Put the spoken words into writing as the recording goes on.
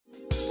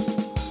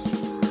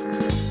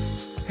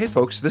Hey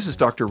folks, this is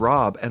Dr.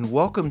 Rob, and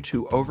welcome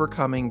to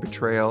Overcoming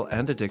Betrayal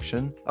and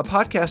Addiction, a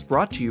podcast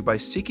brought to you by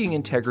Seeking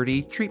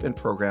Integrity Treatment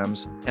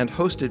Programs and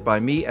hosted by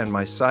me and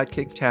my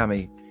sidekick,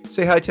 Tammy.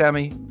 Say hi,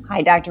 Tammy.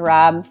 Hi, Dr.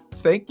 Rob.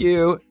 Thank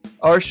you.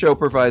 Our show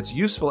provides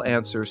useful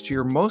answers to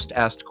your most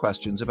asked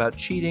questions about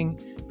cheating,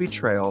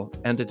 betrayal,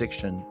 and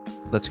addiction.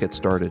 Let's get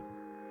started.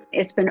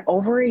 It's been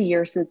over a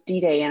year since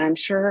D-Day, and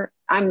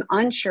I'm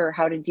unsure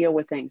how to deal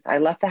with things. I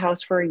left the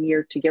house for a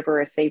year to give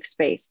her a safe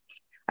space.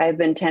 I've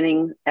been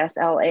attending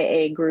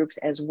SLAA groups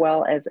as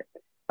well as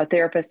a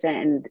therapist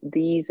and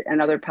these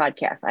and other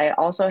podcasts. I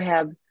also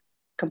have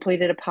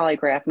completed a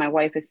polygraph. My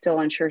wife is still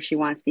unsure she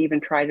wants to even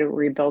try to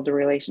rebuild the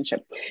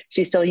relationship.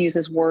 She still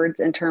uses words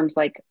and terms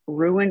like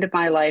ruined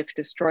my life,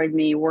 destroyed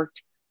me,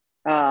 works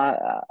is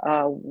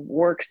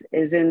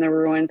in the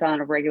ruins on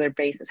a regular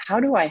basis.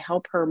 How do I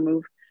help her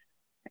move?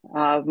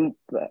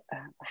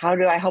 How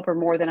do I help her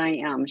more than I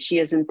am? She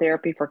is in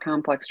therapy for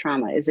complex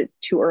trauma. Is it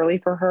too early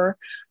for her?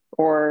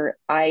 Or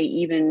I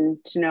even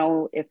to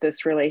know if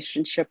this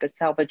relationship is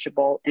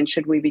salvageable and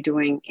should we be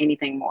doing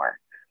anything more?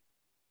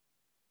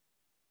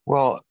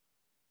 Well,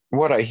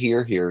 what I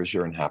hear here is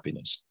your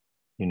unhappiness.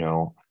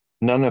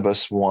 None of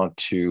us want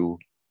to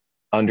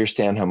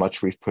understand how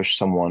much we've pushed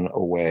someone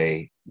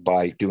away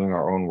by doing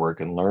our own work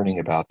and learning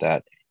about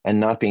that and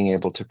not being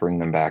able to bring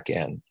them back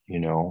in.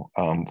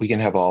 We can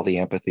have all the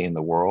empathy in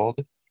the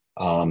world,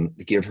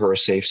 give her a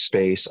safe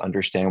space,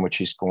 understand what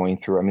she's going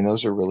through. I mean,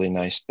 those are really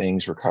nice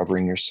things,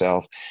 recovering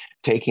yourself,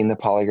 taking the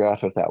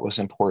polygraph if that was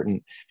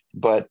important.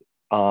 But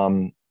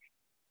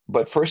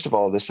first of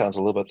all, this sounds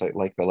a little bit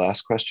like the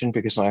last question,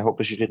 because my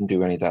hope is you didn't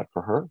do any of that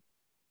for her.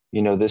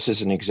 This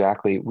isn't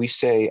exactly, we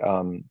say,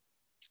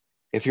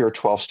 if you're a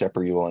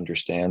 12-stepper, you will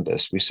understand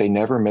this. We say,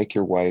 never make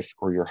your wife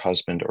or your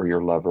husband or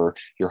your lover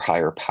your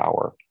higher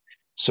power.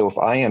 So if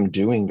I am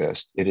doing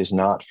this, it is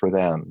not for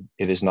them.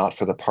 It is not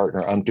for the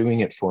partner. I'm doing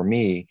it for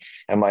me.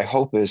 And my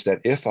hope is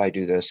that if I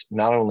do this,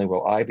 not only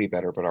will I be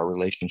better, but our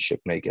relationship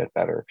may get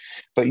better.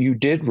 But you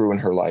did ruin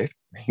her life.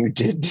 You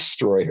did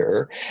destroy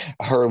her.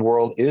 Her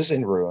world is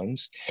in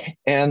ruins.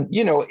 And,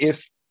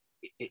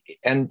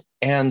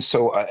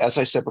 so as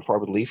I said before, I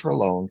would leave her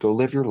alone, go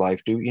live your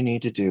life, do what you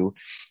need to do.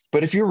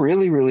 But if you're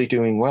really, really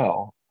doing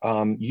well,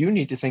 you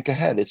need to think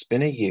ahead. It's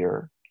been a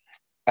year.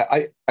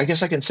 I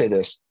guess I can say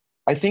this.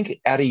 I think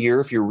at a year,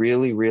 if you're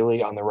really,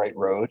 really on the right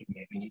road,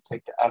 maybe you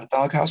take out a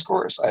doghouse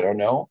course. I don't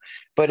know.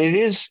 But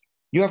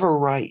you have a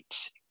right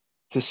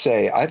to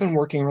say, I've been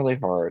working really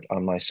hard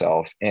on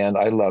myself and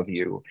I love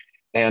you.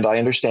 And I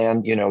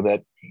understand,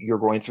 that you're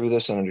going through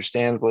this, and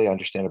understandably, I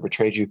understand I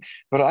betrayed you,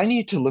 but I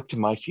need to look to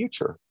my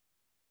future.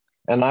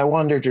 And I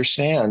want to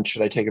understand,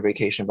 should I take a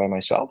vacation by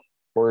myself,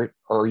 or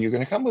are you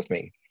going to come with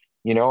me?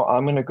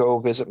 I'm going to go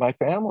visit my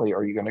family.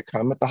 Are you going to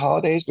come at the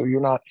holidays, or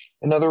you're not?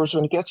 In other words,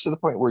 when it gets to the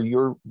point where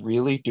you're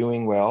really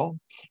doing well,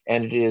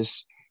 and it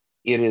is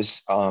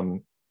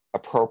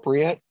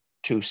appropriate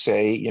to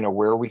say,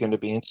 where are we going to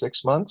be in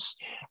 6 months?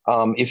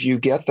 If you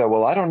get that,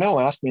 well, I don't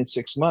know, ask me in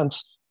 6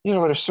 months,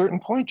 at a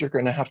certain point, you're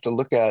going to have to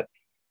look at,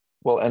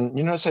 well, and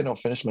notice I don't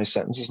finish my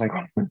sentences and I go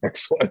on to the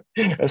next one.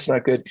 That's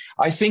not good.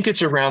 I think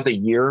it's around the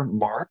year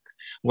mark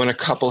when a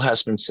couple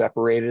has been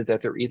separated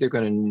that they're either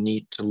going to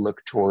need to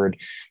look toward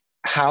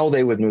how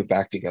they would move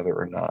back together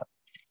or not.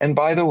 And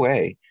by the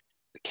way,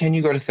 can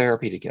you go to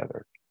therapy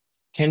together?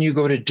 Can you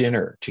go to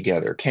dinner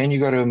together? Can you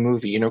go to a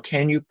movie?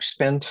 Can you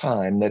spend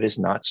time that is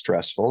not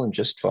stressful and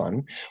just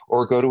fun,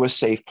 or go to a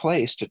safe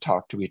place to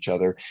talk to each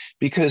other?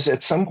 Because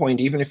at some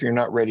point, even if you're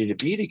not ready to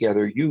be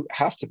together, you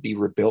have to be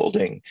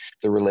rebuilding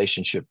the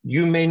relationship.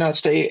 You may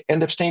not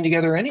end up staying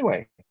together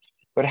anyway,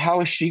 but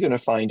how is she going to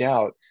find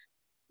out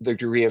the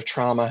degree of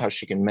trauma, how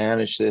she can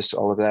manage this,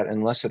 all of that,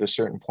 unless at a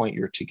certain point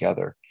you're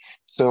together?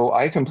 So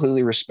I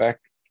completely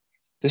respect,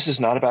 this is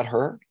not about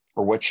her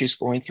or what she's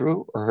going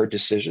through or her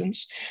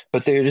decisions,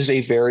 but there is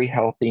a very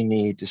healthy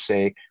need to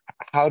say,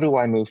 how do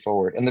I move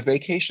forward? And the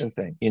vacation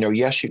thing,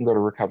 yes, you can go to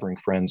recovering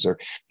friends,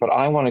 but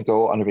I want to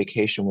go on a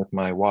vacation with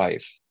my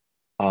wife.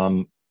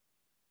 Do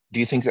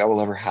you think that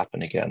will ever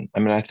happen again? I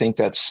mean, I think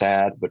that's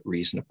sad, but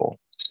reasonable.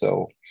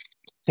 So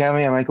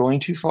Tammy, am I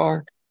going too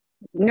far?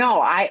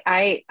 No,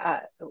 I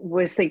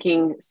was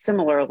thinking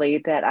similarly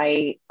that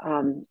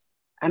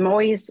I'm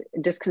always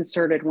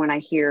disconcerted when I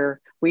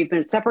hear we've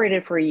been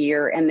separated for a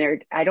year and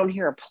I don't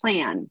hear a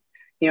plan,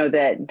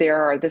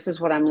 that this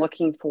is what I'm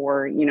looking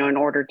for, in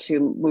order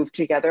to move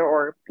together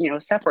or,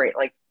 separate.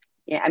 Like,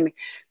 yeah, I mean,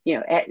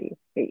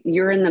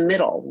 you're in the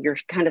middle, you're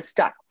kind of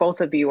stuck. Both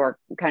of you are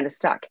kind of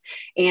stuck.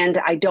 And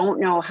I don't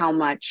know how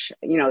much,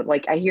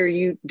 like I hear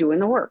you doing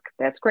the work.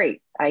 That's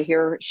great. I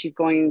hear she's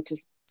going to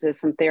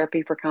some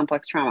therapy for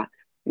complex trauma.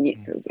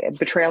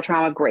 Betrayal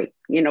trauma, great.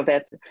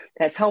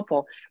 That's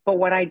helpful. But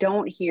what I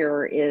don't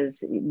hear is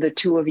the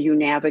two of you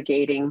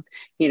navigating,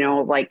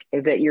 like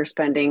that you're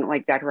spending,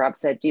 like Dr. Rob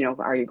said,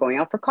 are you going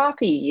out for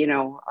coffee?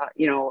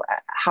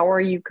 How are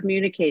you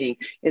communicating?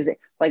 Is it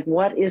like,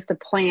 what is the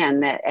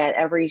plan that at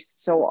every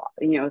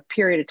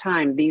period of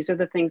time, these are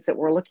the things that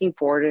we're looking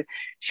for to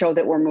show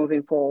that we're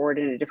moving forward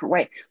in a different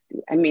way.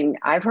 I mean,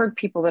 I've heard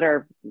people that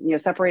are,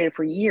 separated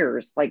for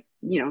years, like,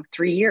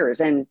 3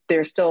 years, and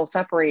they're still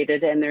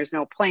separated and there's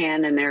no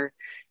plan, and they're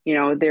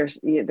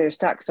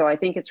stuck. So I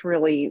think it's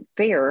really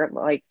fair,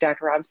 like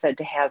Dr. Rob said,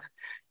 to have,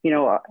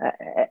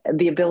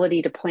 the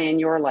ability to plan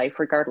your life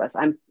regardless.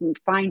 I'm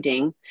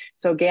finding,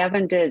 so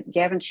Gavin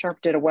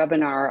Sharp did a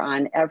webinar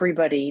on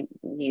everybody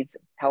needs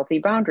healthy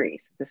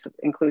boundaries. This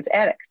includes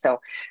addicts.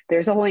 So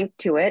there's a link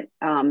to it.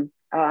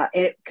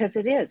 Because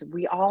it is,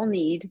 we all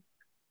need,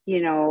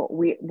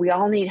 we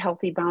all need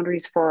healthy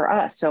boundaries for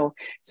us. So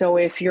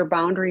if your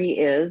boundary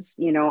is,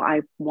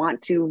 I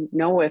want to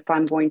know if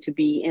I'm going to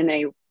be in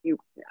a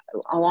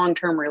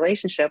long-term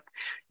relationship,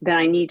 then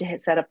I need to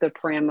set up the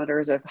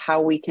parameters of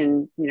how we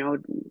can,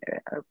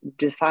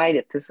 decide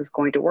if this is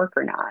going to work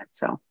or not.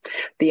 So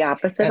the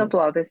opposite of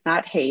love is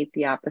not hate.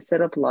 The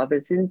opposite of love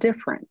is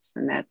indifference.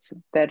 And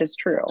that is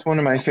true. It's one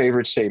of my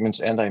favorite statements,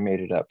 and I made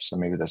it up, so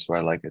maybe that's why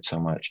I like it so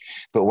much.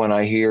 But when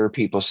I hear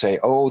people say,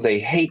 oh, they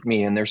hate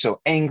me and they're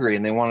so angry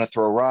and they want to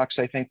throw rocks,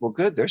 I think, well,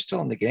 good, they're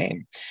still in the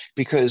game.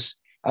 Because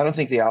I don't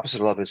think the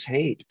opposite of love is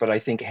hate, but I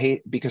think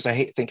hate, because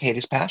think hate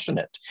is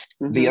passionate.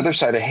 Mm-hmm. The other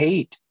side of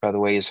hate, by the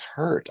way, is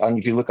hurt.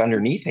 If you look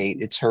underneath hate,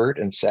 it's hurt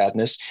and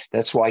sadness.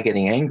 That's why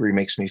getting angry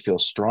makes me feel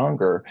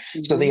stronger.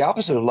 Mm-hmm. So the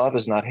opposite of love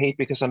is not hate,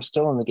 because I'm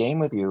still in the game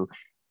with you.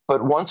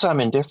 But once I'm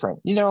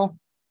indifferent,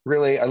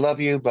 really, I love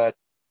you, but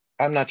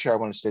I'm not sure I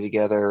want to stay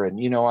together. And,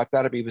 I've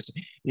got to be with,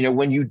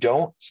 when you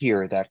don't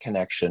hear that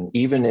connection,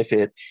 even if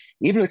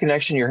the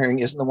connection you're hearing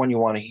isn't the one you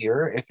want to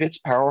hear, if it's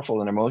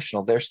powerful and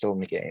emotional, they're still in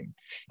the game.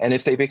 And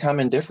if they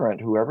become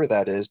indifferent, whoever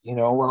that is,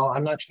 well,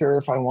 I'm not sure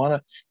if I want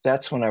to,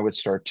 that's when I would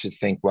start to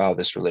think, wow,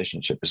 this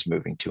relationship is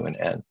moving to an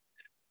end.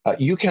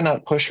 You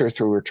cannot push her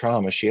through her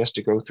trauma. She has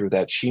to go through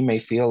that. She may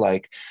feel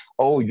like,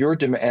 oh,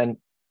 and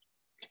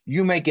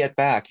you may get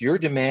back. You're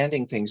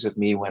demanding things of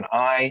me when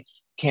I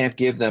can't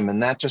give them,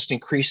 and that just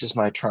increases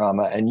my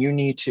trauma. And you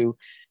need to,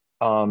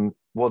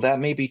 well, that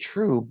may be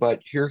true,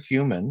 but you're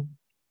human.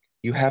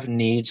 You have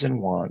needs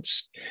and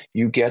wants.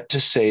 You get to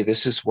say,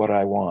 this is what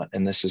I want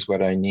and this is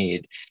what I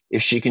need.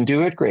 If she can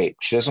do it, great.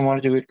 She doesn't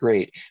want to do it,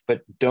 great.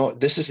 But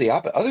this is the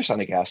other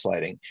side of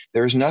gaslighting.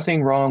 There's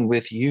nothing wrong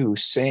with you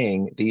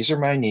saying, these are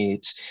my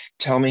needs.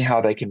 Tell me how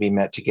they can be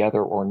met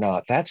together or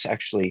not. That's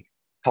actually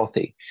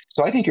healthy.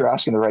 So I think you're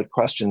asking the right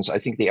questions. I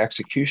think the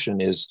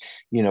execution is,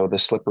 the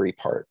slippery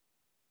part.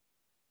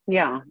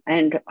 Yeah.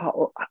 And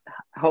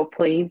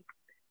hopefully,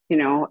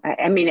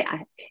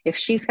 if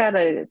she's got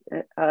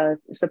a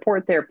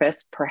support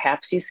therapist,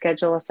 perhaps you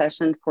schedule a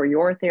session for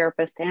your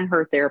therapist and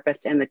her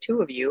therapist and the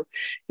two of you,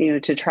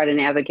 to try to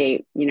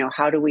navigate,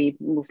 how do we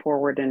move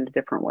forward in a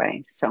different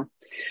way? So,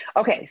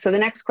 okay. So the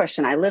next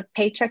question, I live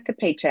paycheck to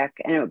paycheck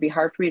and it would be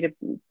hard for me to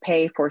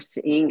pay for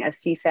seeing a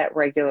CSAT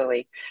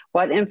regularly.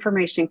 What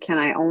information can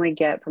I only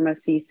get from a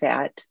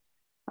CSAT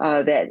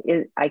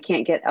I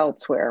can't get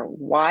elsewhere?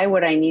 Why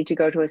would I need to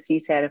go to a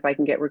CSAT if I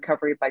can get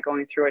recovery by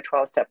going through a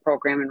 12-step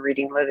program and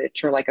reading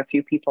literature, like a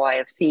few people I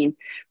have seen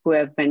who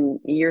have been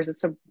years of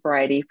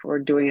sobriety for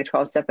doing a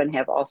 12-step and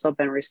have also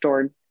been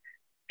restored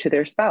to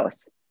their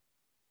spouse?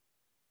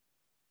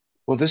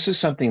 Well, this is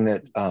something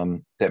that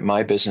that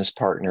my business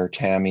partner,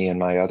 Tammy, and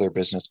my other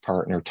business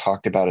partner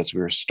talked about as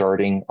we were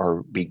starting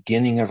our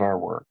beginning of our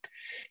work.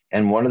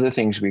 And one of the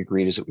things we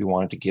agreed is that we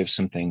wanted to give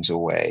some things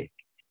away.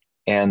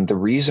 And the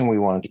reason we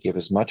wanted to give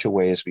as much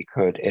away as we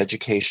could,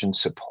 education,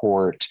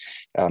 support,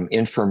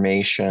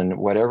 information,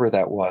 whatever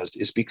that was,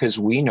 is because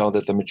we know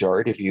that the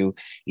majority of you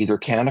either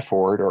can't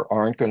afford or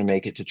aren't going to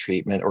make it to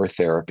treatment or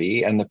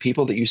therapy. And the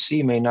people that you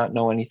see may not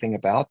know anything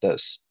about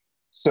this.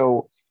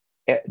 So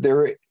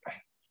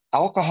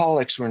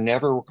alcoholics were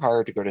never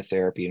required to go to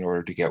therapy in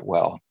order to get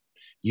well.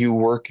 You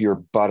work your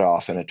butt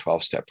off in a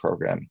 12-step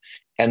program.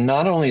 And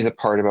not only the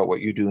part about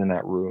what you do in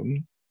that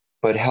room,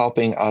 but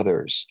helping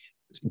others,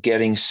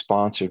 getting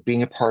sponsored,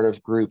 being a part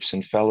of groups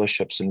and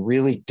fellowships, and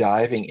really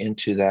diving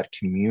into that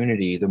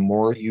community the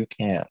more you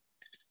can.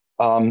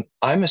 I'm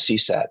a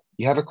CSAT.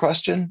 You have a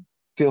question?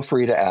 Feel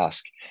free to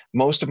ask.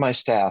 Most of my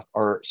staff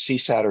are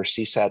CSAT or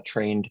CSAT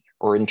trained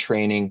or in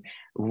training.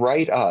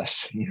 Write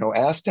us,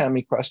 ask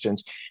Tammy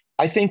questions.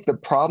 I think the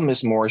problem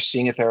is more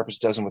seeing a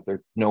therapist doesn't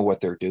know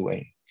what they're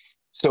doing.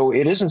 So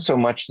it isn't so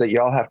much that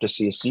y'all have to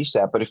see a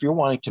CSAT, but if you're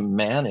wanting to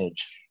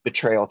manage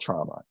betrayal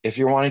trauma, if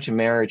you're wanting to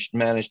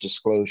manage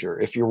disclosure,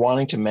 if you're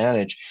wanting to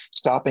manage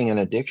stopping an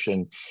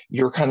addiction,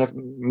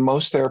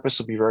 most therapists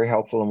will be very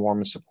helpful and warm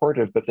and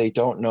supportive, but they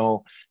don't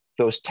know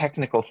those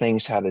technical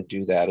things, how to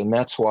do that. And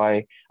that's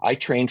why I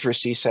trained for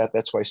CSAT.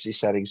 That's why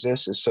CSAT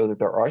exists, is so that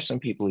there are some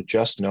people who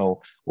just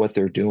know what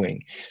they're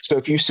doing. So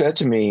if you said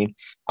to me,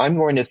 I'm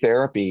going to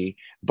therapy,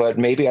 but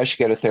maybe I should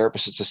get a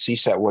therapist, it's a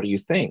CSAT, what do you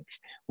think?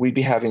 We'd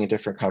be having a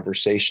different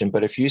conversation.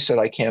 But if you said,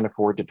 I can't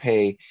afford to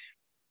pay,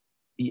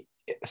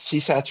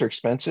 CSATs are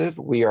expensive.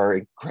 We are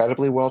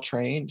incredibly well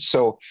trained.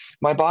 So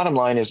my bottom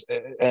line is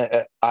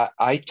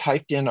I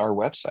typed in our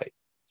website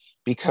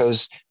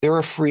because there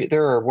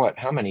are what,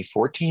 how many,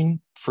 14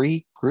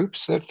 free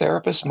groups that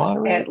therapists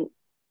moderate?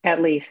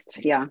 At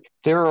least, yeah.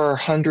 There are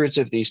hundreds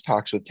of these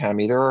talks with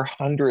Tammy. There are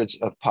hundreds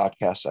of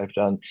podcasts I've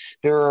done.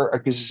 There are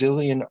a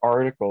gazillion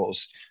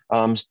articles,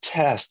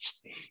 tests.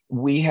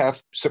 We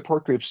have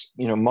support groups,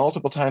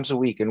 multiple times a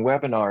week and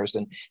webinars.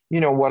 And,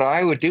 what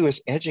I would do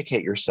is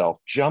educate yourself,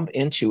 jump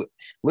into,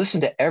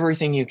 listen to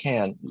everything you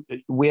can.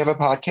 We have a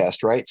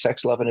podcast, right?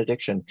 Sex, Love, and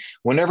Addiction.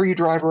 Whenever you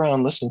drive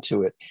around, listen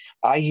to it.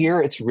 I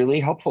hear it's really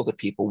helpful to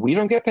people. We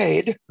don't get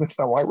paid. That's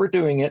not why we're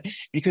doing it,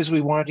 because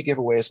we wanted to give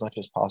away as much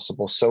as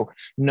possible. So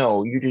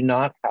no, you do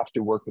not have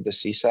to work with a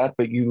CSAT,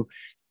 but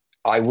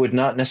I would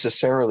not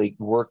necessarily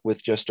work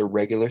with just a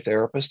regular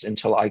therapist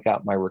until I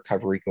got my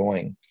recovery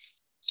going.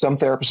 Some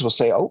therapists will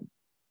say, oh,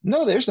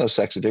 no, there's no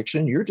sex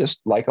addiction. You're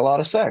just like a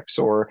lot of sex,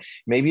 or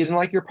maybe you didn't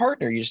like your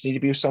partner. You just need to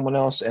be with someone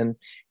else. And,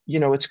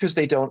 it's because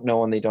they don't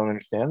know and they don't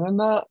understand.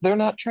 They're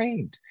not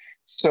trained.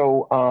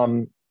 So,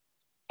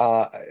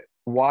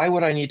 why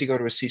would I need to go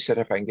to a CSAT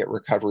if I can get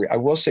recovery? I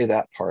will say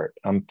that part.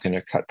 I'm going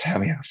to cut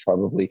Tammy off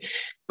probably.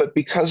 But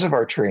because of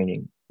our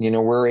training,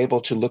 we're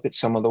able to look at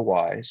some of the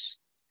whys.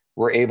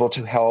 We're able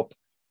to help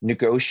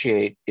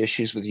negotiate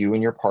issues with you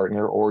and your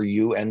partner, or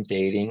you and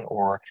dating,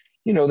 or,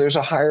 there's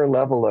a higher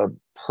level of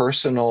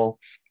personal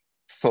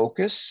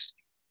focus.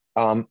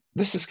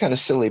 This is kind of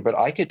silly, but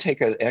I could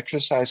take an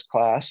exercise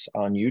class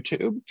on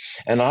YouTube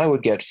and I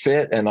would get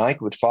fit and I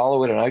would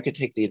follow it, and I could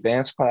take the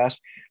advanced class.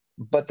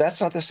 But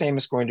that's not the same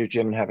as going to a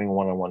gym and having a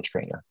one-on-one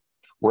trainer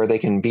where they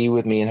can be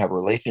with me and have a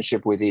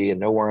relationship with you and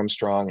know where I'm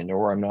strong and know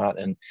where I'm not.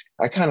 And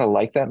I kind of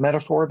like that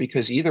metaphor,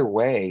 because either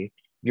way,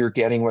 you're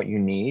getting what you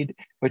need,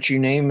 but you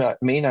may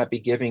not be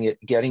getting it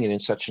in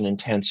such an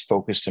intense,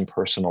 focused, and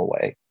personal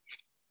way.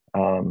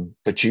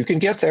 But you can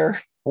get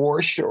there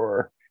for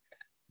sure.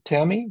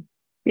 Tammy?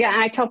 Yeah,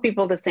 I tell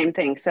people the same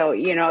thing. So,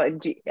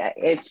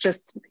 it's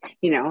just,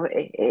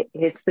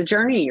 it's the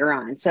journey you're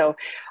on. So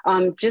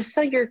just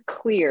so you're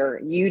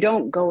clear, you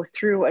don't go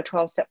through a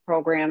 12-step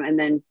program and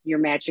then you're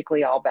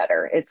magically all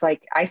better. It's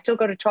like, I still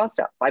go to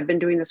 12-step. I've been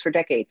doing this for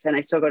decades and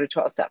I still go to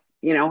 12-step,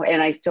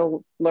 and I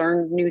still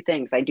learn new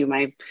things. I do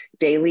my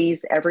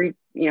dailies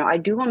I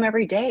do them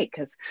every day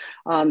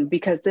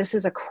because this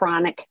is a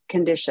chronic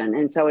condition.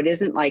 And so it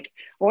isn't like,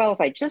 well,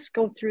 if I just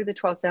go through the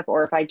 12-step,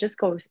 or if I just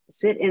go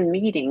sit in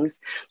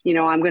meetings,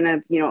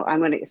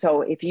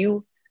 so if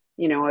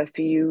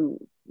you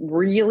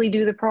really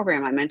do the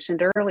program, I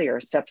mentioned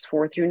earlier, steps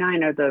 4 through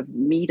 9 are the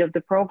meat of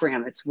the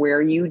program. It's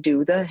where you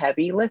do the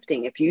heavy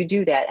lifting. If you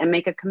do that and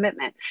make a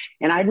commitment,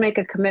 and I'd make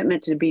a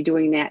commitment to be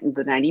doing that in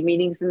the 90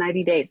 meetings in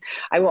 90 days.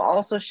 I will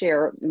also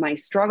share my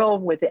struggle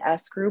with the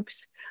S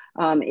groups.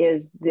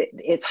 Is that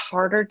it's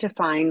harder to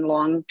find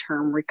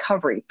long-term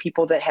recovery,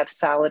 people that have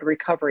solid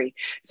recovery.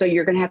 So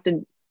you're going to have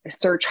to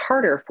search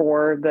harder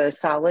for the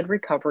solid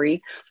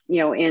recovery,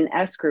 in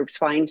S groups.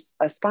 Find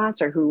a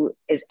sponsor who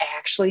is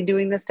actually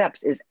doing the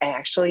steps, is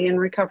actually in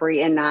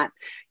recovery, and not,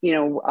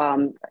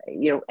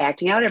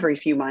 acting out every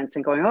few months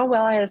and going, oh,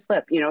 well, I had a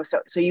slip,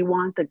 so you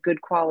want the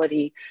good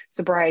quality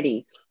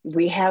sobriety.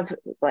 We have,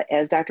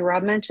 as Dr.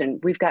 Rob mentioned,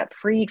 we've got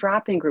free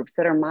drop-in groups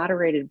that are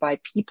moderated by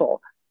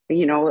people,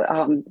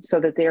 so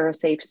that they're a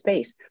safe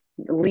space.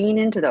 Lean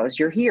into those.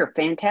 You're here.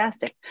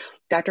 Fantastic.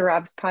 Dr.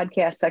 Rob's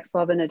podcast, Sex,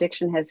 Love, and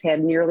Addiction, has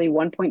had nearly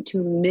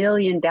 1.2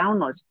 million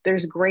downloads.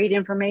 There's great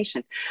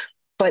information.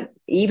 But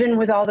even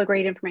with all the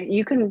great information,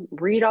 you can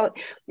read all.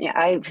 Yeah,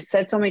 I've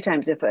said so many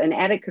times, if an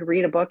addict could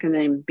read a book and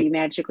then be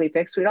magically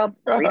fixed, we'd all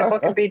read a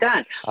book and be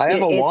done.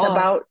 It's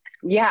about,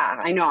 yeah,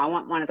 I know. I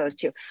want one of those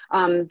too.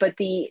 But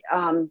the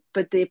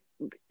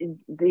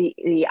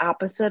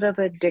opposite of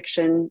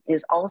addiction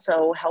is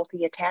also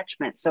healthy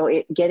attachment.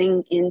 So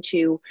getting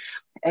into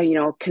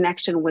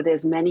connection with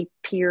as many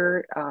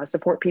peer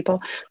support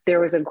people. There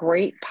was a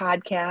great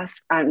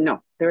podcast.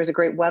 There was a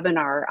great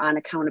webinar on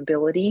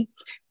accountability.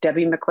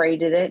 Debbie McRae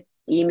did it.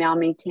 Email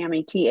me,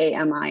 Tammy,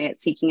 TAMI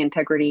at Seeking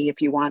Integrity,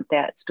 if you want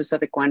that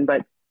specific one.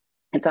 But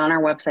it's on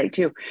our website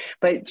too.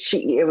 But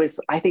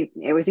I think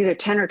it was either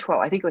 10 or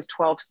 12. I think it was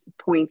 12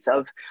 points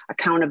of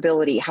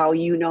accountability, how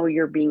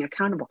you're being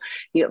accountable.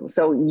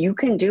 So you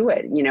can do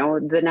it,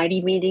 the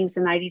 90 meetings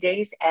in 90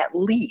 days, at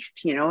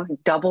least,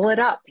 double it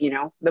up,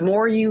 the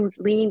more you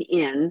lean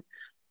in,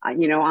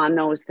 on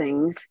those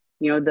things,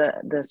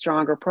 the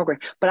stronger program.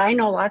 But I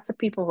know lots of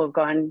people who have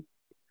gone,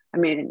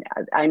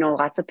 I know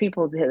lots of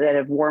people that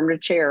have warmed a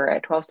chair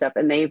at 12-step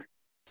and they've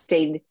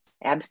stayed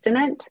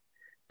abstinent,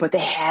 but they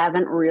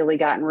haven't really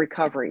gotten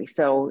recovery.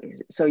 So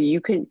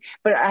you can,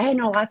 but I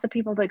know lots of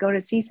people that go to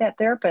CSAT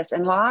therapists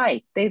and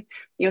lie.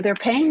 They're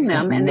paying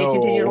them and they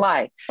continue to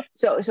lie.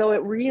 So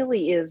it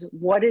really is,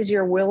 what is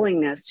your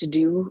willingness to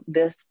do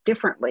this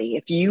differently?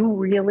 If you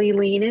really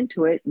lean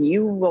into it,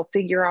 you will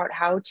figure out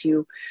how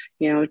to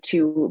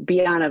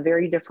be on a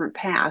very different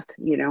path,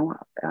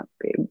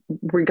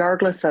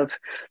 regardless of,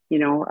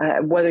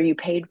 whether you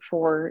paid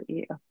for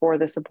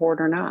the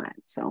support or not.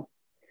 So.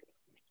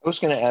 I was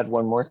going to add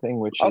one more thing,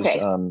 which is,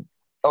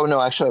 oh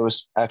no, actually, I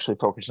was actually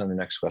focused on the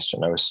next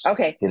question. I was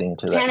getting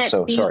into that.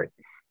 So sorry.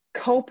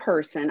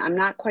 Co-person, I'm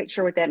not quite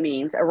sure what that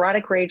means.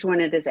 Erotic rage when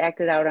it is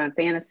acted out on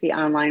fantasy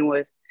online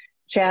with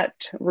chat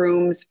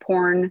rooms,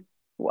 porn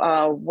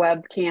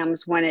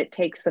webcams when it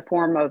takes the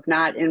form of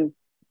not in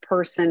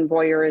person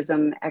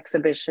voyeurism,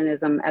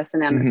 exhibitionism,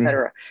 S&M, et Mm-hmm.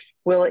 cetera,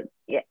 will it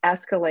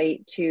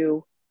escalate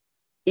to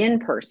in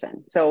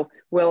person? So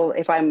will,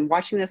 if I'm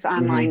watching this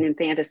online Mm-hmm. in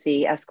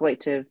fantasy,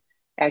 escalate to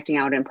acting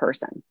out in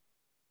person?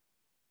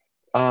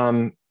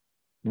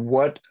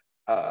 What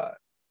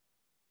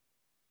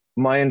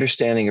my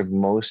understanding of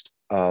most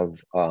of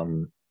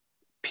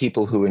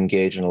people who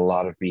engage in a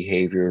lot of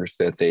behaviors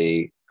that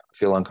they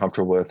feel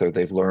uncomfortable with, or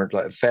they've learned,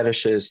 like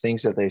fetishes,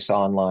 things that they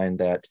saw online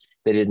that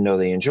they didn't know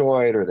they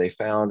enjoyed, or they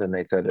found and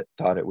they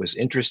thought it was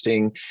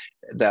interesting.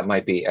 That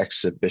might be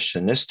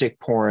exhibitionistic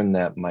porn.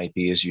 That might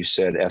be, as you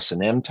said,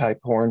 S&M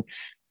type porn.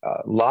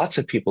 Lots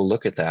of people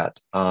look at that.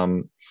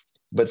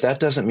 But that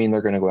doesn't mean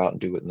they're going to go out and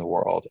do it in the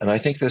world. And I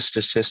think the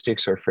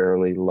statistics are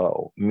fairly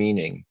low,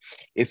 meaning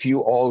if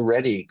you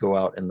already go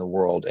out in the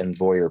world and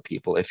voyeur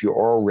people, if you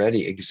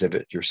already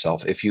exhibit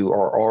yourself, if you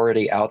are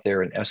already out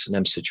there in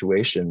S&M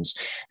situations,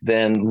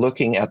 then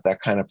looking at that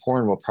kind of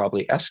porn will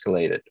probably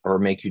escalate it or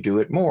make you do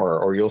it more,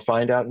 or you'll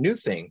find out new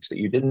things that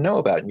you didn't know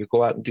about and you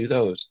go out and do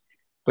those.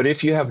 But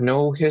if you have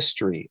no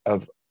history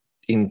of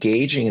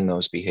engaging in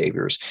those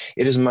behaviors,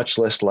 it is much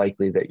less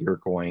likely that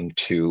you're going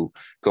to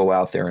go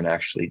out there and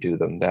actually do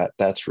them.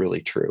 That's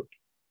really true.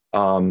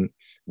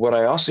 What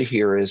I also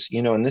hear is,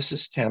 and this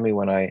is, Tammy,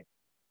 when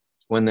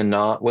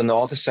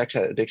all the sex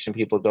addiction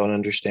people don't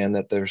understand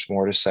that there's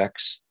more to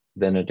sex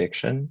than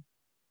addiction.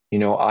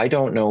 I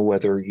don't know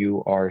whether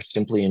you are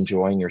simply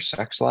enjoying your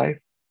sex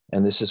life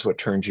and this is what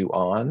turns you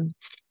on.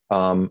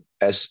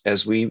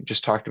 As we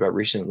just talked about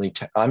recently,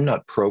 I'm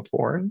not pro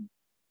porn.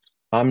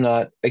 I'm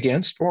not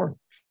against porn.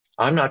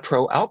 I'm not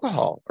pro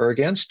alcohol or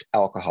against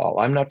alcohol.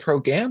 I'm not pro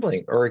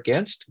gambling or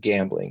against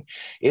gambling.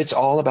 It's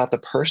all about the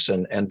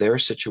person and their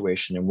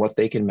situation and what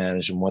they can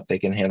manage and what they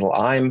can handle.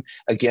 I'm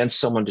against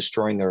someone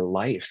destroying their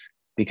life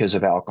because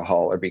of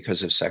alcohol or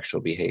because of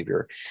sexual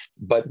behavior.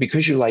 But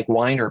because you like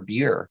wine or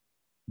beer,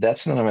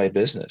 that's none of my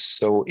business.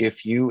 So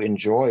if you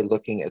enjoy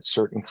looking at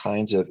certain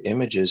kinds of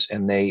images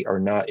and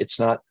it's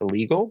not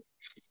illegal,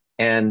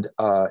 and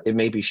it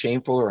may be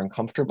shameful or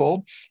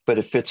uncomfortable, but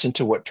it fits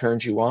into what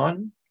turns you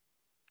on.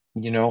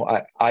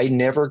 I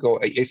never go,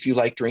 if you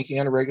like drinking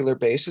on a regular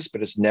basis,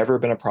 but it's never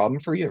been a problem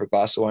for you, have a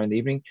glass of wine in the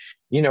evening,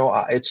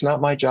 it's not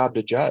my job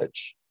to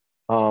judge.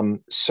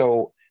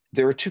 So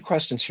there are two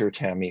questions here,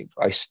 Tammy,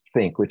 I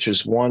think, which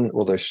is one,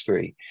 well, there's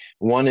three.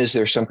 One, is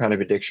there some kind of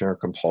addiction or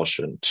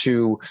compulsion?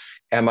 Two,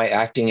 am I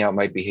acting out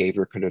my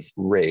behavior kind of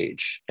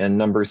rage? And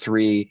number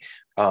three,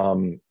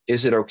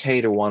 is it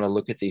okay to want to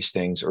look at these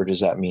things, or does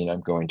that mean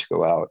I'm going to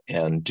go out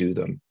and do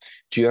them?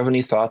 Do you have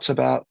any thoughts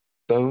about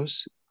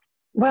those?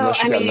 Well,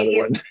 Unless I you got mean,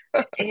 another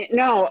one.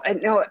 no,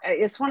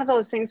 it's one of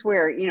those things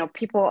where,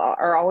 people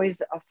are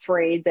always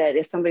afraid that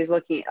if somebody's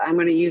looking, I'm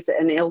going to use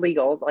an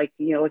illegal, like,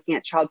 looking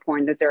at child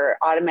porn, that they're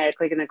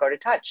automatically going to go to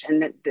touch,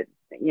 and that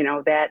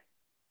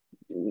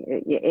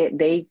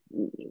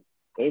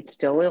it's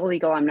still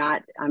illegal. I'm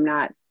not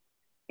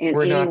in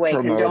We're any not way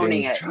condoning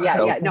promoting it. Yeah.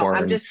 child No, I'm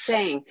porn, just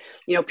saying,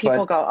 people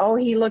but go, oh,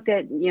 he looked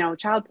at,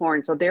 child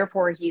porn, so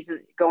therefore he's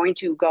going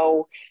to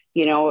go,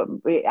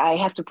 I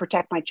have to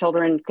protect my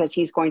children because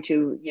he's going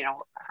to,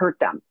 hurt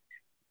them.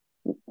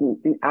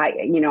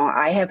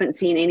 I haven't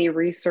seen any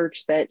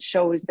research that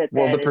shows that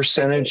well, the is the case.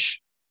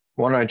 percentage,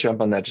 why don't I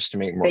jump on that just to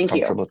make it more Thank you.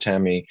 comfortable,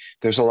 Tammy?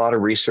 There's a lot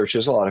of research,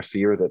 there's a lot of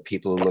fear that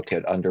people who look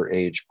at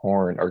underage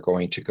porn are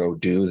going to go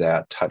do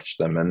that, touch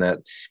them, and that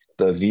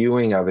the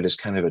viewing of it is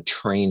kind of a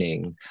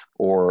training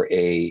or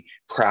a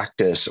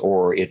practice,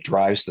 or it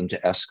drives them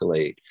to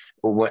escalate.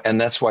 And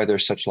that's why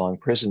there's such long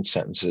prison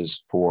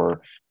sentences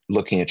for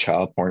looking at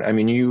child porn. I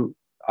mean,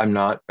 I'm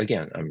not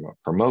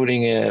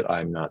promoting it.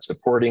 I'm not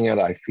supporting it.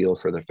 I feel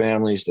for the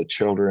families, the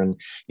children,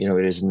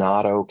 it is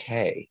not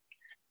okay.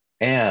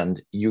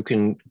 And you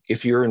can,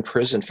 if you're in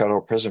prison,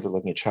 federal prison, for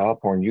looking at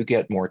child porn, you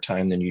get more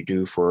time than you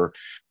do for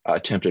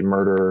attempted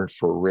murder,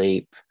 for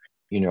rape,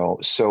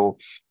 so,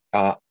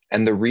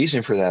 and the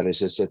reason for that is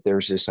that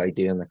there's this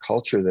idea in the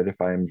culture that if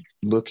I'm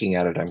looking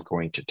at it, I'm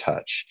going to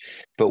touch.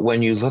 But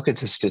when you look at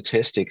the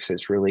statistics,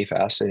 it's really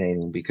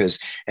fascinating because,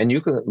 and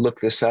you can look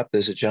this up.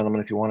 There's a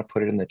gentleman, if you want to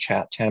put it in the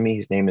chat, Tammy,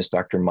 his name is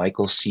Dr.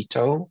 Michael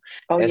Seto,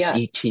 Oh, yes.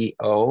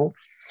 Seto.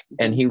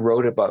 And he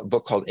wrote a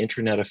book called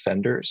Internet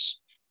Offenders.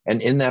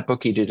 And in that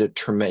book, he did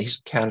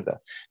he's Canada,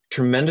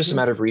 tremendous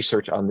amount of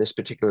research on this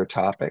particular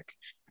topic.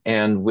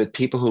 And with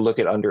people who look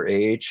at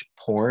underage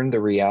porn,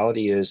 the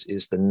reality is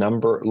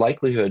the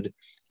likelihood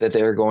that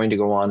they're going to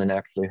go on and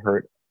actually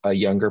hurt a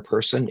younger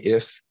person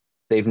if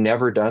they've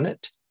never done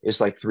it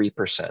is like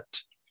 3%.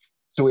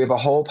 So we have a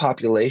whole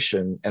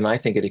population, and I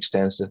think it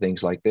extends to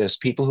things like this,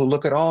 people who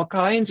look at all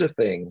kinds of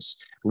things,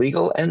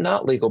 legal and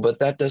not legal, but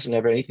that doesn't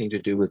have anything to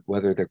do with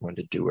whether they're going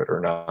to do it or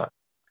not.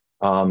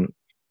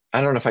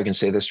 I don't know if I can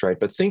say this right,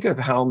 but think of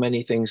how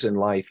many things in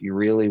life you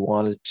really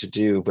wanted to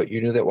do, but you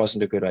knew that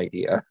wasn't a good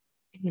idea.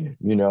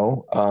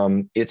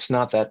 It's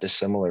not that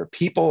dissimilar.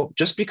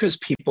 Just because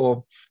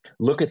people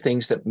look at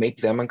things that make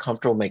them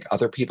uncomfortable, make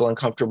other people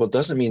uncomfortable,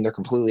 doesn't mean they're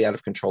completely out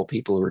of control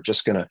people who are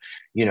just going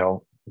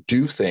to,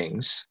 do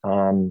things.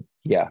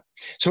 Yeah.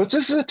 So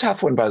this is a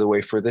tough one, by the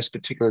way, for this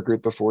particular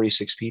group of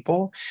 46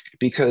 people,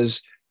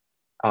 because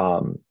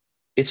um,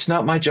 it's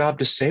not my job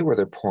to say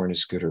whether porn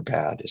is good or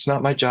bad. It's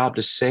not my job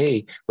to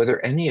say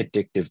whether any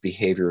addictive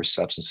behavior or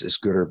substance is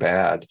good or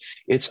bad.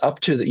 It's up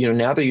to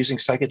now they're using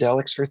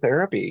psychedelics for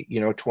therapy.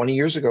 20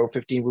 years ago,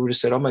 15, we would have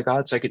said, oh my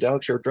God,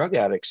 psychedelics are drug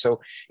addicts.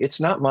 So it's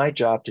not my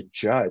job to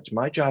judge.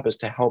 My job is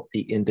to help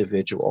the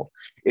individual.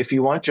 If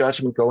you want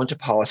judgment, go into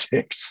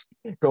politics,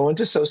 go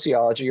into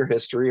sociology or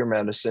history or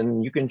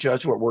medicine. You can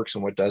judge what works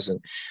and what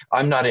doesn't.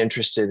 I'm not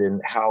interested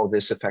in how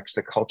this affects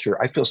the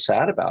culture. I feel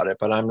sad about it,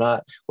 but I'm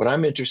not. What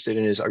I'm interested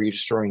in is, are you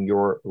destroying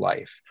your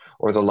life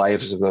or the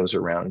lives of those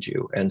around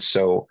you? And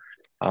so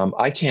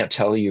I can't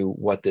tell you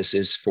what this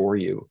is for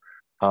you,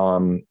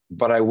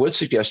 but I would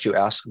suggest you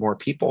ask more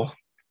people.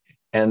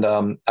 And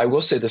I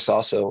will say this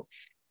also,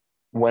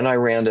 when I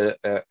ran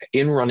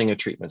in running a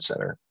treatment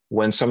center,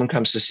 when someone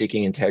comes to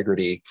seeking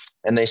integrity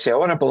and they say, I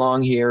want to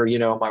belong here,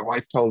 my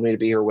wife told me to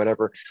be here,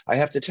 whatever, I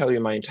have to tell you,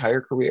 my entire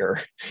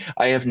career,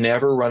 I have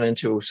never run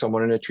into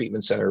someone in a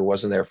treatment center who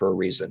wasn't there for a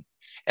reason.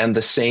 And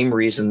the same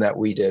reason that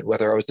we did,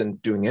 whether I was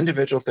doing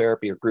individual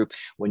therapy or group,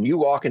 when you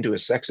walk into a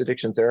sex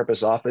addiction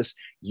therapist's office,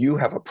 you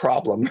have a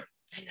problem.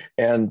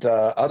 And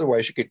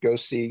otherwise you could go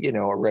see,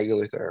 a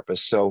regular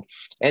therapist. So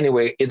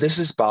anyway, this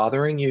is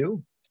bothering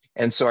you.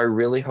 And so I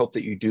really hope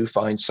that you do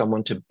find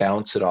someone to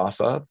bounce it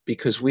off of,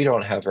 because we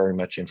don't have very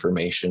much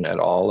information at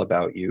all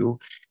about you.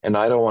 And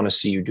I don't want to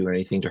see you do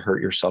anything to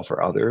hurt yourself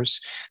or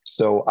others.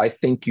 So I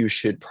think you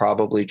should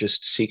probably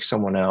just seek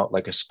someone out,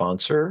 like a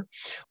sponsor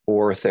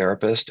or a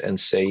therapist,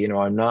 and say,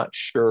 I'm not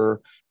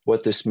sure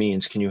what this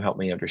means. Can you help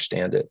me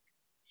understand it?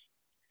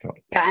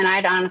 Yeah, and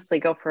I'd honestly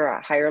go for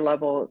a higher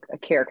level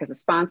of care, because the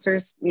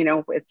sponsors,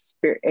 it's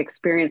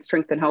experience,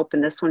 strength, and hope,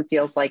 and this one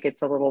feels like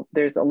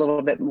there's a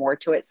little bit more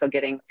to it. So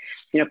getting,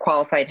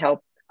 qualified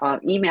help.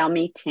 Email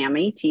me,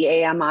 Tammy,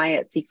 TAMI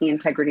at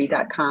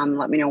seekingintegrity.com.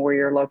 Let me know where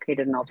you're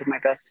located, and I'll do my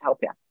best to help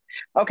you.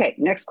 Okay,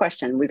 next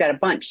question. We've got a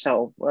bunch,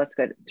 so let's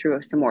go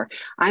through some more.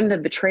 I'm the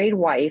betrayed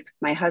wife.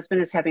 My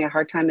husband is having a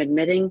hard time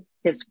admitting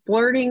his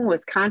flirting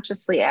was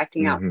consciously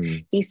acting out.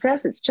 He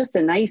says it's just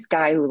a nice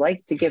guy who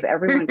likes to give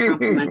everyone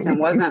compliments and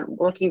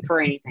wasn't looking for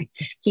anything.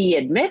 He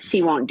admits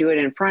he won't do it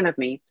in front of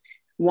me.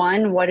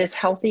 One, what is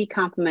healthy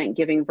compliment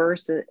giving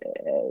versus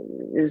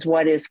is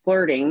what is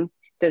flirting?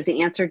 Does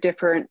the answer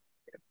differ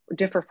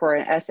for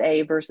an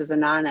SA versus a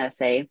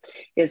non-SA?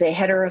 Is a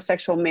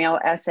heterosexual male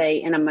SA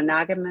in a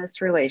monogamous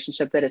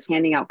relationship that is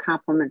handing out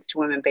compliments to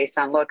women based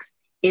on looks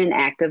in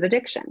active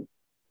addiction?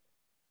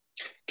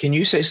 Can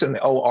you say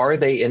something? Oh, are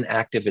they in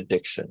active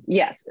addiction?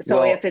 Yes.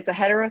 So if it's a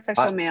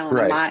heterosexual male,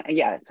 and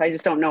yes, I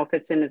just don't know if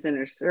it's in his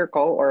inner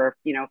circle, or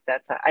if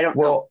that's I don't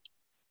know. Well,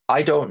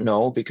 I don't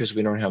know, because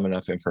we don't have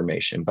enough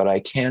information, but I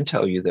can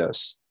tell you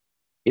this.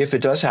 If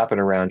it does happen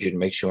around you and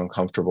makes you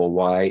uncomfortable,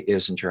 why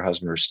isn't your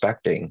husband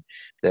respecting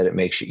that it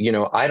makes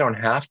you, I don't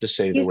have to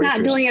say to he's the waitress,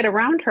 not doing it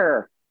around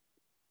her.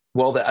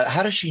 Well,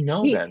 how does she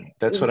know then?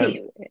 That's what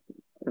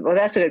well,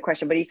 that's a good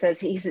question. But he says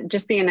he's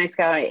just being a nice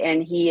guy,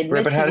 and he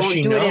admits he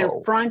won't do it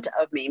in front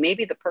of me.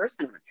 Maybe the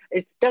person,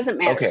 it doesn't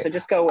matter. Okay. So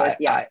just go with,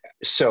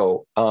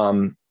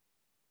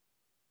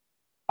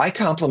 I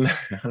compliment,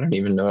 I don't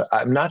even know.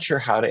 I'm not sure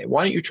how to,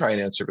 why don't you try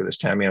and answer for this,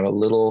 Tammy? A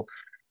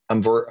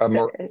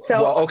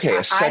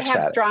sex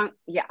addict.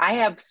 I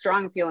have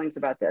strong feelings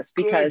about this,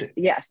 because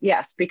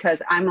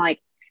because I'm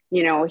like,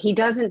 he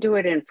doesn't do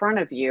it in front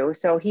of you.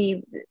 So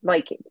he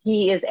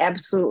is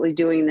absolutely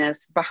doing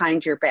this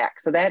behind your back.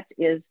 So that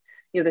is,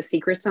 the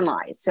secrets and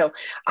lies. So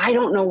I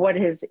don't know what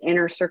his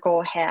inner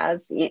circle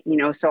has,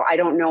 so I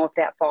don't know if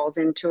that falls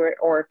into it,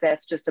 or if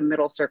that's just a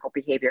middle circle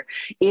behavior.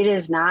 It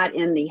is not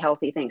in the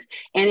healthy things.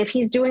 And if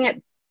he's doing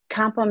it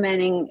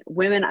complimenting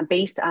women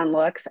based on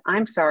looks,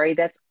 I'm sorry,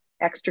 that's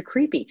extra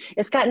creepy.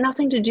 It's got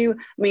nothing to do. I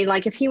mean,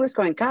 like if he was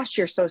going, gosh,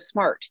 you're so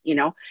smart,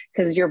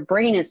 because your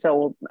brain is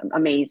so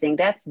amazing,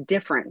 that's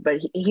different.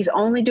 But he's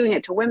only doing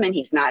it to women.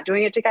 He's not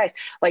doing it to guys.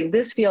 Like,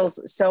 this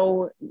feels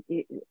so,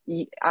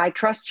 I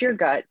trust your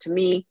gut. To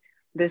me,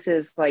 this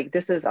is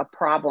a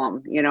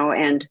problem,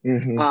 and,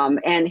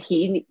 and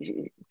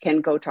he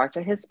can go talk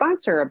to his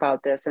sponsor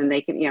about this, and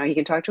they can, he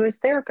can talk to his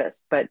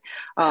therapist, but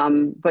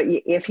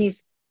if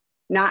he's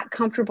not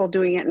comfortable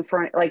doing it in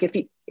front, like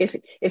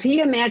if he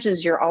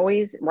imagines you're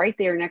always right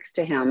there next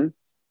to him,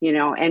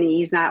 and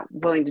he's not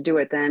willing to do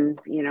it, then,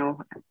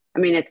 I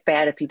mean, it's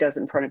bad if he does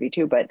it in front of you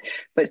too, but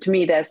to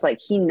me, that's like,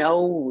 he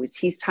knows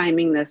he's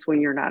timing this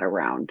when you're not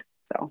around.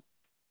 So.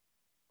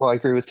 Well, I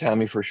agree with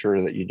Tammy for sure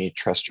that you need to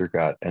trust your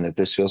gut. And if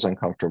this feels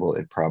uncomfortable,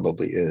 it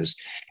probably is.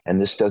 And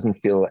this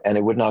doesn't feel, and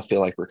it would not feel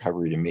like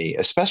recovery to me,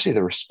 especially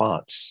the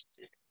response.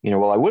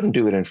 Well, I wouldn't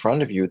do it in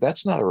front of you.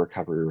 That's not a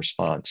recovery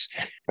response.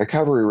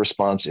 Recovery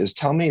response is,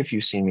 tell me if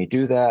you've seen me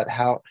do that.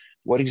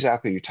 what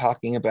exactly are you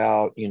talking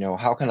about? You know,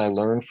 how can I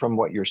learn from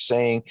what you're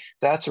saying?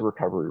 That's a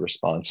recovery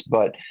response.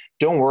 But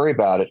don't worry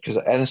about it because,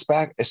 and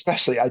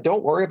especially, I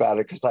don't worry about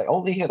it because I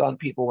only hit on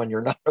people when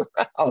you're not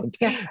around.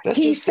 Yeah. That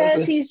He just says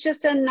doesn't. he's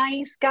just a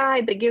nice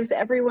guy that gives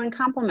everyone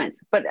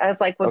compliments. But I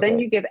was like, well, then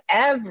Okay, you give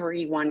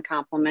everyone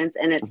compliments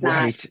and it's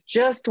not right.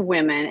 just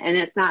women and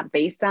it's not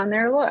based on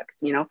their looks,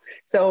 you know?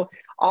 So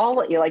all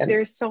like And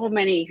there's so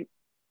many,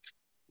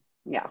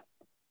 yeah.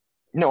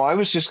 no, I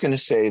was just going to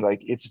say, like,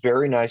 it's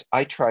very nice.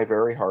 I try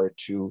very hard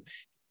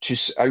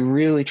I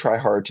really try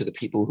hard to the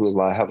people who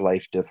have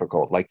life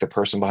difficult, like the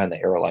person behind the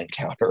airline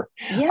counter.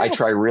 I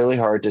try Yes. really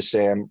hard to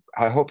say,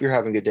 I hope you're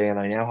having a good day, and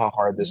I know how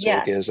hard this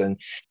week is. Yes. And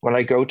when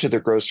I go to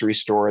the grocery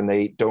store and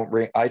they don't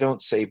ring, I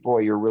don't say, boy,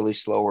 you're really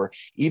slower.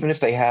 Even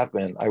if they have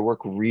been, I work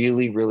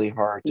really, really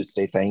hard to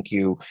say thank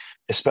you,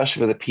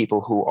 especially for the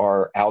people who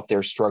are out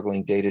there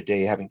struggling day to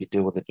day, having to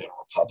deal with the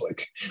general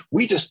public.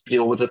 We just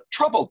deal with a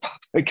troubled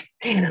public.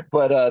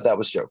 But that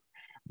was a joke.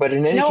 But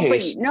in any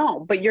case, No,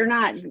 but you're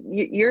not,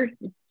 you're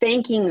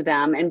thanking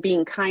them and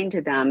being kind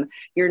to them.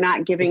 You're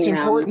not it's giving them,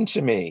 important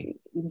to me.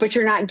 but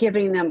you're not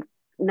giving them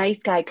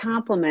nice guy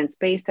compliments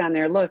based on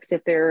their looks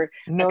if they're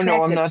No, I'm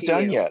attractive not to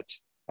done you. yet.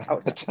 I'm Oh,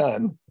 not sorry.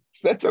 done.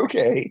 That's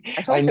okay.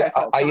 I told you I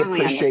felt I strongly on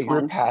this appreciate your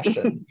one.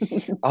 passion.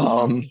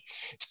 Um,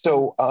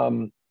 so,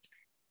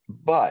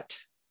 but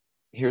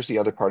here's the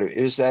other part of it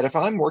is that if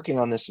I'm working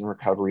on this in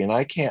recovery and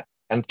I can't,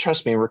 and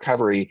trust me, in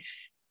recovery,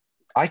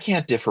 I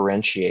can't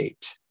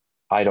differentiate,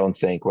 I don't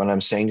think, when I'm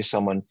saying to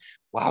someone,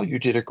 wow, you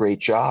did a great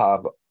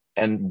job,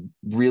 and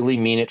really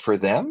mean it for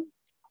them,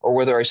 or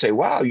whether I say,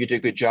 wow, you did a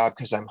good job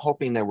because I'm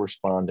hoping they'll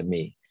respond to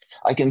me.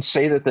 I can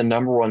say that the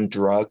number one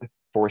drug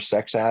for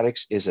sex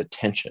addicts is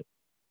attention.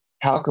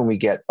 How can we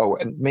get, oh,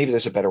 and maybe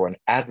there's a better one,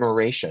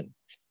 admiration.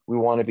 We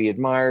want to be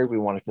admired, we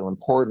want to feel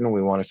important,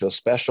 we want to feel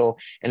special,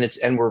 and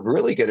we're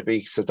really going to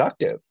be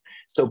seductive.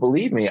 So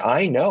believe me,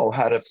 I know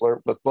how to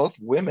flirt with both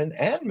women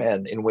and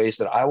men in ways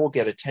that I will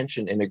get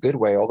attention in a good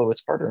way, although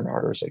it's harder and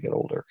harder as I get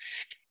older.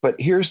 But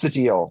here's the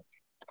deal.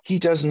 He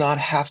does not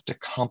have to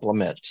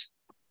compliment.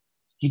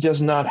 He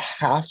does not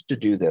have to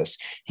do this.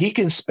 He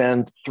can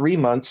spend 3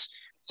 months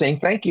saying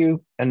thank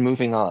you and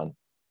moving on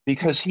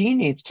because he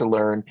needs to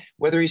learn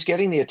whether he's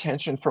getting the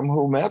attention from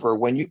whomever.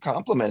 When you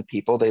compliment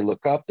people, they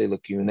look up, they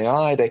look you in the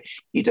eye.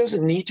 He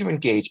doesn't need to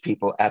engage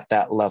people at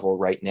that level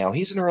right now.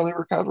 He's in early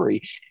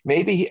recovery.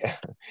 Maybe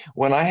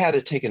when I had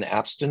to take an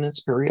abstinence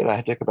period, I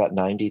had to take about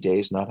 90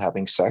 days not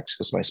having sex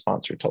because my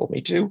sponsor told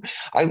me to.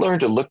 I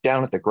learned to look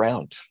down at the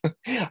ground.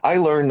 I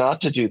learned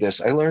not to do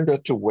this. I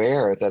learned to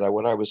wear that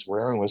what I was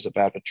wearing was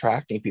about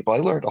attracting people. I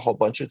learned a whole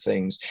bunch of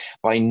things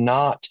by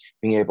not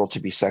being able to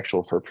be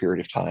sexual for a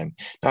period of time.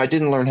 Now, I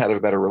didn't learn how to have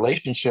a better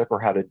relationship or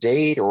how to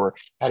date or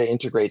how to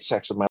integrate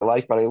sex with my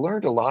life, but I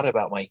learned a lot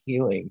about my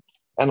healing.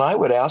 And I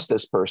would ask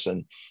this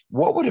person,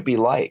 what would it be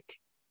like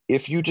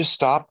if you just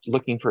stopped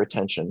looking for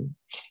attention,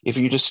 if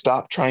you just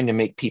stopped trying to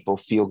make people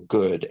feel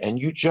good and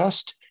you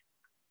just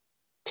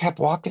kept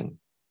walking?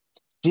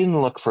 Didn't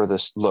look for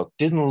this look,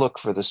 didn't look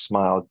for the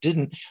smile,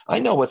 didn't, I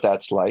know what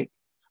that's like.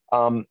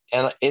 And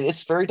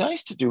it's very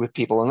nice to do with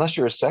people, unless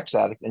you're a sex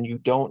addict and you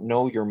don't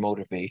know your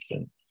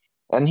motivation.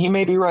 And he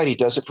may be right. He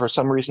does it for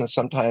some reason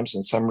sometimes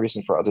and some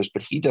reason for others,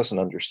 but he doesn't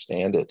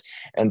understand it.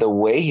 And the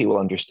way he will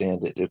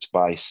understand it, it's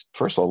by,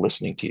 first of all,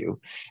 listening to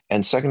you.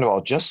 And second of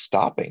all, just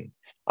stopping.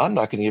 I'm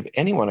not going to give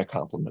anyone a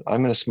compliment.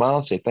 I'm going to smile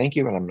and say thank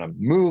you, and I'm going to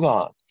move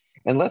on.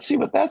 And let's see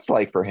what that's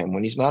like for him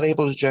when he's not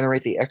able to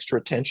generate the extra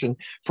attention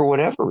for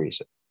whatever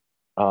reason.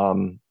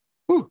 Um,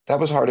 that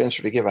was a hard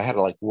answer to give. I had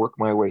to like work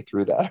my way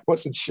through that. I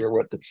wasn't sure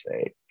what to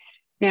say.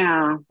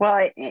 Yeah.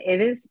 Well,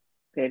 it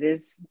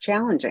is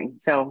challenging.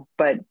 So,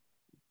 but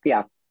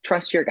yeah,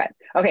 trust your gut.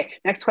 Okay.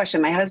 Next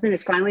question. My husband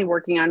is finally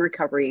working on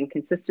recovery and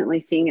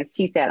consistently seeing his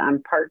CSAT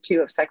on part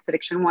 2 of Sex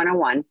Addiction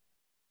 101,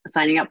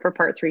 signing up for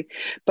part 3,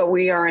 but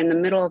we are in the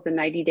middle of the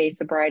 90-day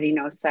sobriety,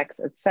 no sex,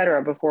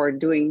 etc., before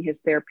doing his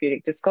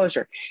therapeutic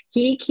disclosure.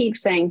 He keeps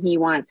saying he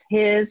wants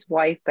his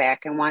wife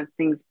back and wants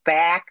things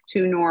back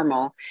to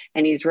normal,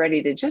 and he's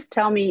ready to just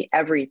tell me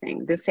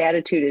everything. This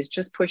attitude is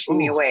just pushing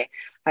me Ooh. away.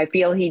 I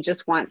feel he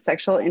just wants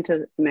sexual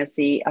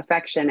intimacy,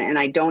 affection, and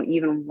I don't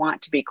even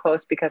want to be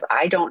close because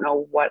I don't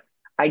know what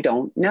I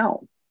don't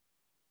know.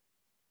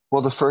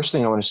 Well, the first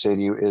thing I want to say to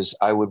you is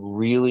I would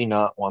really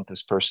not want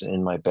this person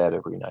in my bed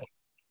every night.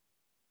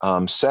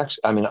 Sex,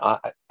 I mean,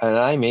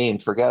 I mean,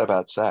 forget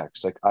about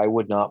sex. Like, I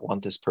would not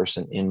want this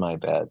person in my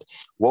bed.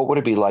 What would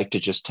it be like to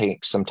just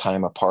take some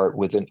time apart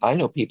within? I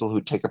know people who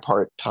take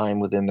apart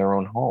time within their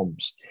own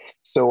homes.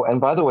 So,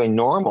 and by the way,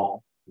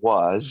 normal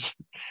was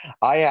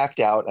I act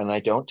out and I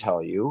don't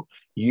tell you.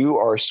 You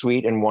are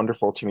sweet and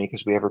wonderful to me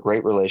because we have a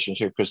great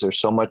relationship because there's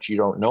so much you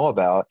don't know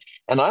about.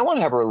 And I want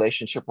to have a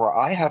relationship where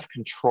I have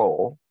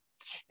control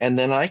and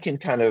then I can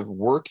kind of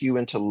work you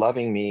into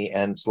loving me.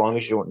 And as long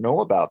as you don't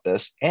know about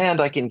this, and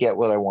I can get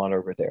what I want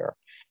over there.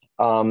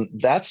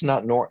 That's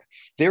not normal.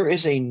 There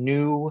is a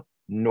new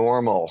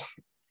normal.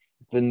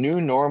 The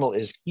new normal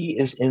is he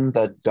is in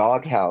the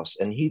doghouse,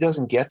 and he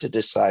doesn't get to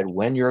decide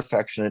when you're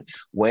affectionate,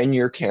 when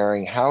you're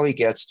caring, how he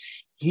gets.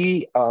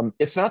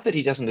 It's not that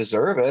he doesn't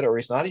deserve it, or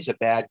he's a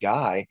bad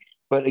guy.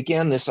 But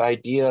again, this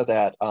idea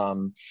that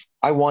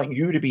I want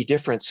you to be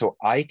different so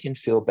I can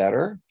feel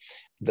better,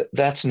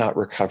 that's not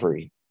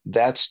recovery.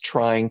 That's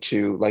trying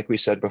to, like we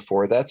said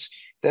before, that's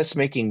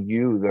making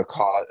you the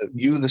cause,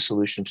 you the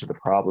solution to the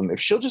problem. If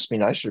she'll just be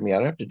nicer to me, I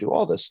don't have to do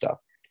all this stuff.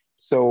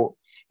 So,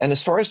 and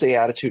as far as the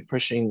attitude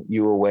pushing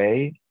you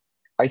away,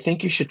 I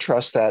think you should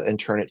trust that and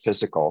turn it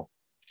physical.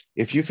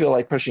 If you feel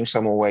like pushing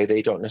someone away,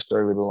 they don't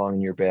necessarily belong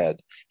in your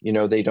bed.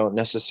 They don't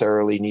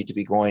necessarily need to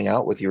be going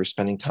out with you or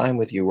spending time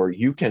with you, or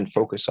you can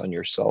focus on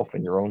yourself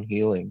and your own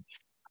healing.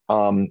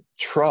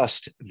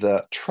 Trust.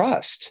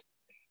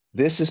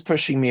 This is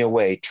pushing me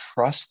away.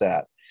 Trust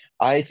that.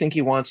 I think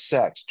he wants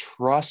sex.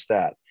 Trust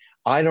that.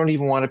 I don't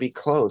even want to be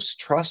close.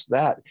 Trust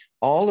that.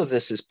 All of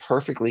this is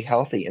perfectly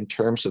healthy in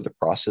terms of the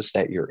process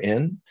that you're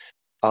in.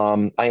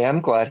 I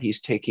am glad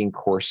he's taking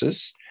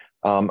courses.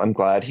 I'm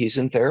glad he's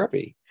in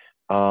therapy.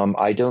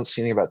 I don't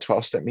see anything about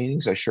 12-step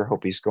meetings. I sure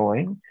hope he's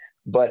going.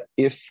 But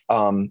if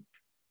he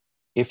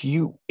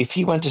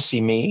went to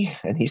see me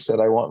and he said,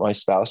 I want my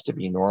spouse to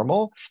be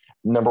normal,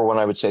 number one,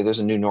 I would say there's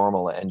a new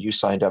normal and you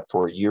signed up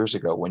for it years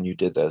ago when you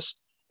did this.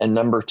 And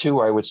number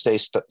two, I would say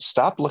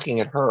stop looking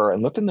at her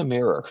and look in the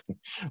mirror.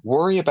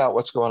 Worry about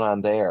what's going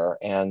on there,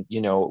 and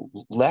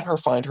let her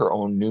find her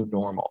own new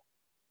normal.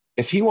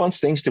 If he wants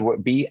things to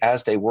be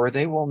as they were,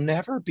 they will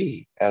never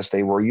be as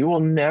they were. You will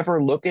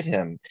never look at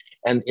him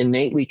and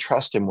innately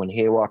trust him when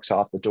he walks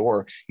off the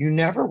door. You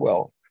never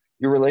will.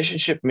 Your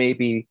relationship may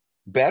be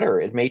better.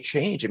 It may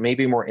change. It may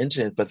be more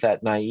intimate, but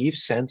that naive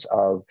sense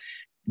of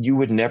you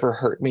would never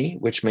hurt me,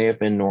 which may have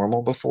been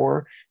normal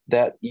before,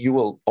 that you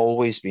will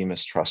always be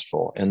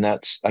mistrustful. And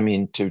that's,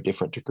 to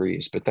different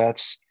degrees, but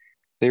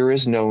there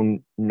is no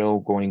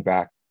going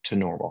back to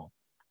normal.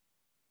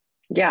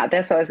 Yeah,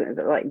 that's what I was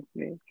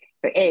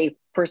like.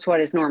 First, what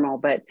is normal?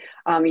 But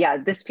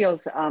this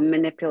feels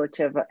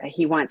manipulative.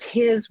 He wants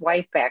his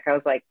wife back. I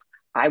was like,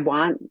 I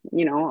want,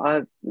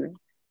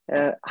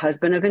 a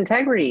husband of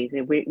integrity.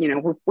 We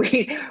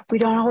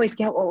don't always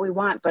get what we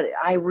want, but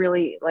I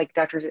really, like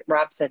Dr.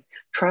 Rob said,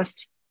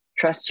 trust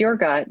your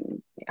gut,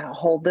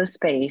 hold the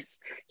space.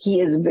 He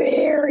is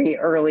very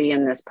early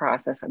in this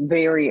process,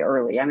 very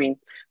early.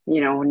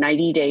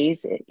 90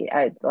 days,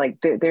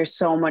 there's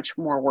so much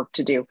more work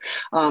to do.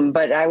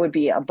 But I would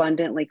be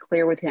abundantly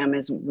clear with him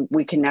is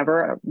we can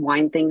never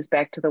wind things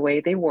back to the way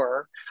they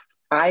were.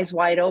 Eyes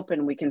wide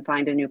open, we can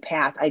find a new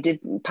path. I did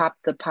pop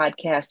the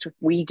podcast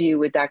we do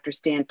with Dr.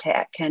 Stan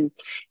Tatkin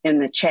in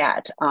the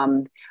chat.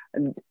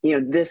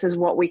 This is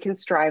what we can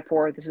strive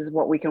for. This is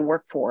what we can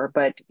work for.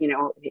 But,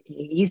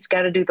 he's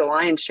got to do the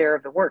lion's share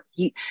of the work.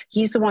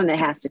 He's the one that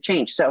has to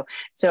change. So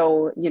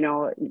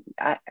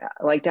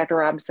like Dr.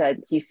 Rob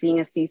said, he's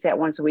seeing a CSAT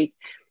once a week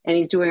and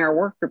he's doing our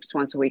work groups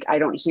once a week. I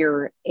don't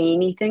hear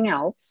anything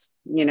else,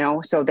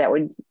 so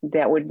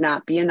that would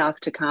not be enough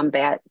to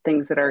combat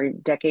things that are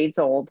decades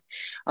old.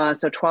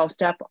 So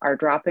 12-step, our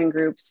drop-in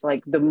groups,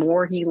 like the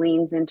more he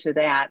leans into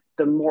that,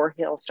 the more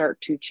he'll start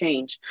to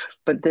change.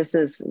 But this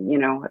is,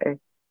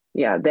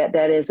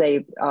 that is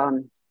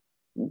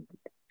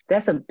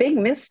that's a big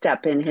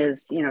misstep in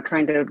his,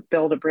 trying to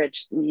build a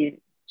bridge to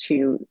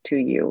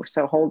you.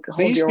 So hold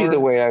Please your be the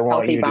way I want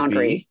healthy you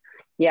boundary. To be.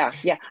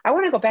 Yeah. I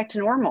want to go back to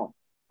normal.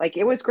 Like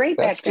it was great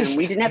back then.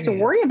 We didn't have to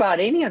worry about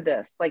any of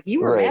this. Like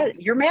you were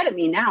you're mad at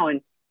me now,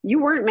 and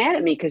you weren't mad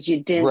at me because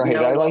you didn't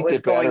know what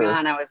was going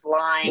on. I was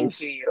lying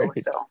to you.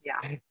 Right. So yeah.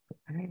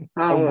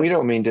 And we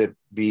don't mean to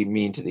be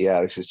mean to the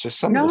addicts. It's just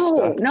some of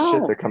the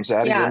shit that comes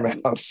out of your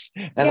mouth.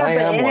 And I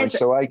am one,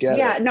 so I get it.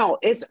 Yeah, no,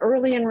 it's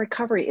early in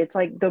recovery. It's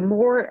like the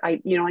more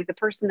like the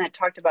person that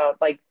talked about,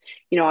 like,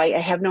 I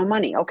have no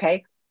money.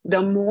 Okay.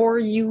 The more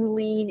you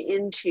lean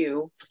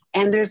into,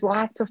 and there's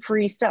lots of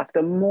free stuff,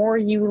 the more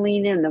you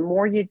lean in, the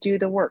more you do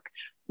the work,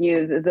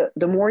 the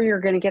more you're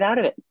going to get out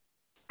of it.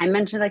 I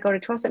mentioned I go to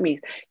 12-step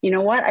meetings. You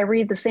know what? I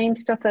read the same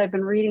stuff that I've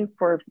been reading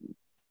for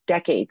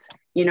decades.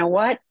 You know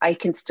what? I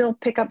can still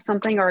pick up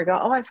something, or I go,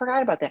 oh, I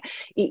forgot about that.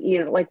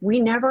 Like we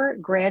never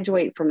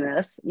graduate from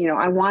this.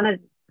 I want to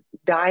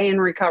die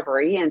in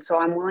recovery. And so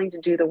I'm willing to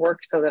do the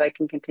work so that I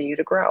can continue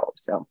to grow.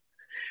 So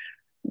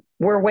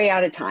we're way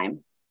out of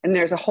time. And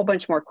there's a whole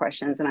bunch more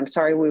questions, and I'm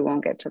sorry we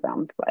won't get to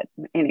them. But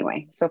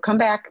anyway, so come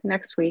back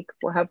next week.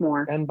 We'll have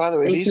more. And by the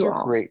way, these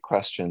are great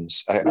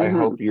questions. I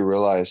hope you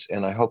realize,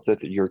 and I hope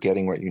that you're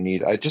getting what you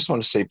need. I just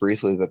want to say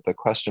briefly that the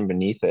question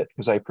beneath it,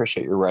 because I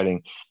appreciate your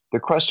writing,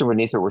 the question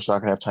beneath it, we're not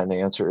going to have time to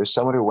answer, is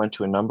someone who went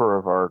to a number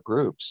of our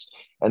groups,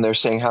 and they're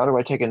saying, how do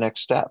I take a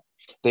next step?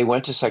 They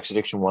went to Sex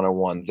Addiction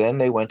 101, then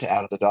they went to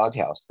Out of the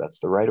Doghouse. That's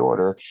the right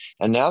order.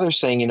 And now they're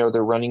saying,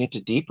 they're running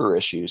into deeper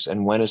issues,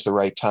 and when is the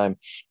right time?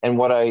 And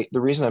the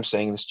reason I'm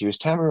saying this to you is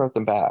Tammy wrote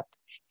them back.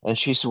 And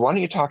she said, why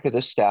don't you talk to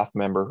this staff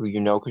member who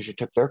because you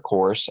took their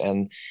course,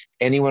 and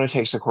anyone who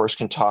takes the course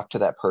can talk to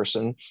that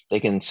person. They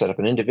can set up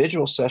an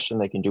individual session.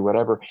 They can do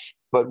whatever.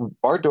 But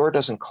our door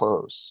doesn't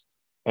close.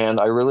 And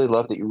I really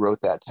love that you wrote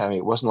that, Tammy.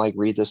 It wasn't like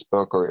read this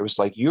book, or it was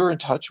like you're in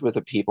touch with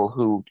the people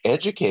who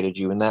educated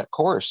you in that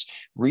course.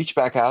 Reach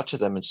back out to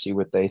them and see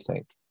what they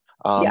think.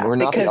 Yeah, We're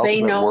not the because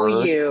they ultimate know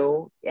word.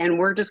 you, and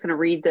we're just going to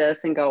read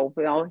this and go,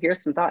 well,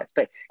 here's some thoughts,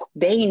 but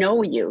they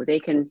know you. They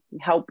can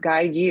help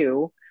guide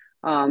you,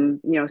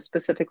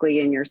 specifically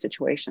in your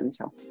situation.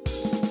 So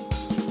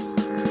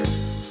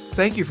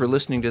thank you for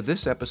listening to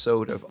this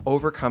episode of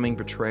Overcoming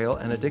Betrayal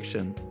and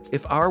Addiction.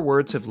 If our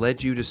words have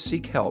led you to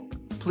seek help,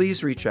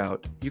 please reach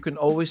out. You can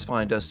always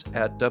find us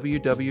at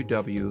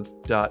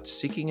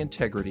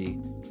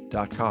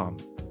www.seekingintegrity.com.